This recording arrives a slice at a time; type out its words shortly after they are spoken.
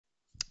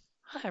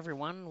Hi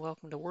everyone,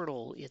 welcome to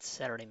Wordle. It's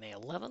Saturday, May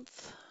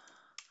 11th.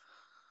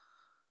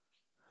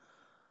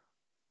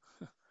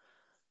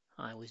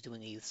 I was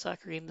doing a youth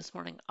soccer game this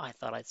morning. I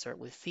thought I'd start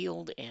with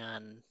field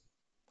and,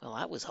 well,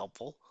 that was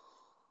helpful.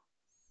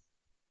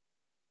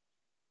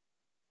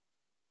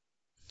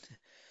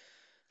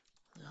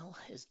 Well,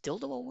 is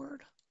dildo a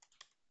word?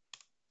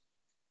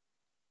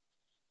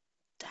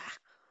 Ah,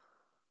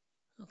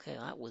 okay,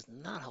 that was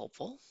not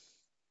helpful.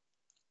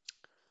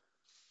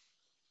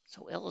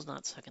 So L is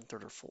not second,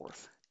 third, or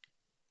fourth.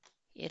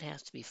 It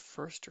has to be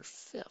first or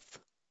fifth.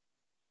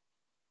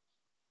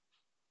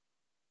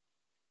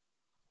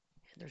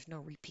 And there's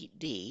no repeat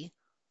D.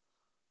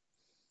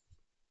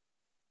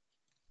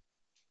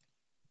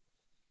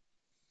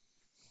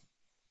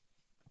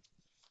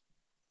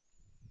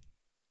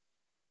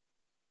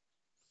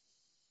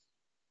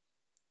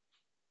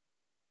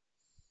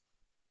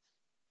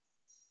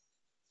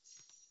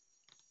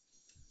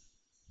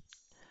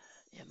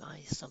 Am I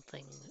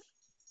something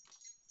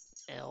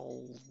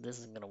L? This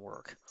isn't going to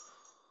work.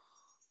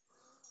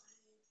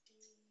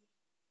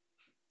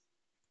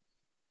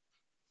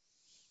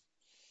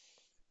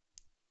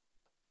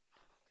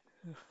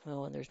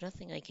 Oh, and there's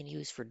nothing I can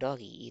use for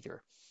doggy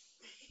either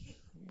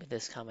with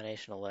this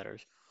combination of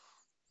letters.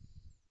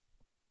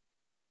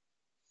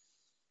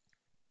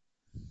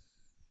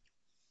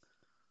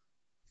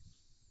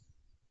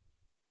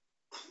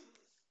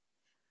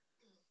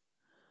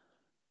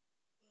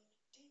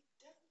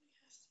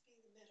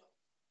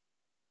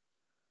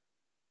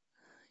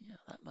 Yeah,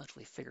 that much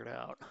we figured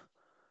out.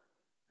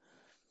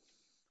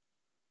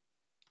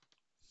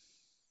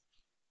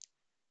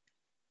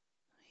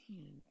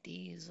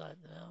 D's,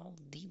 well,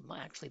 D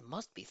actually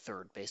must be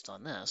third based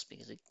on this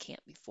because it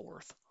can't be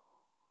fourth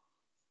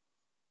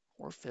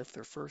or fifth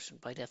or first, and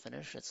by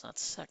definition, it's not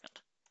second.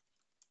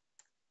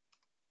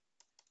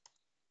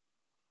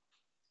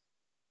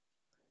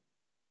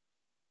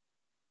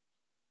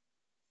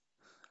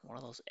 One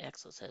of those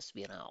X's has to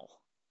be an L.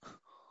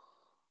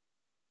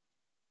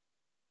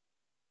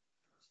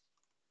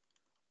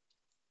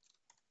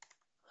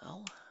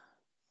 Well,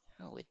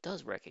 oh, it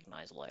does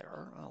recognize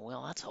letter. Oh,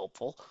 well, that's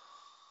helpful.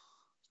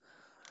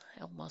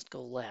 L must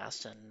go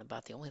last, and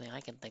about the only thing I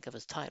can think of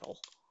is title.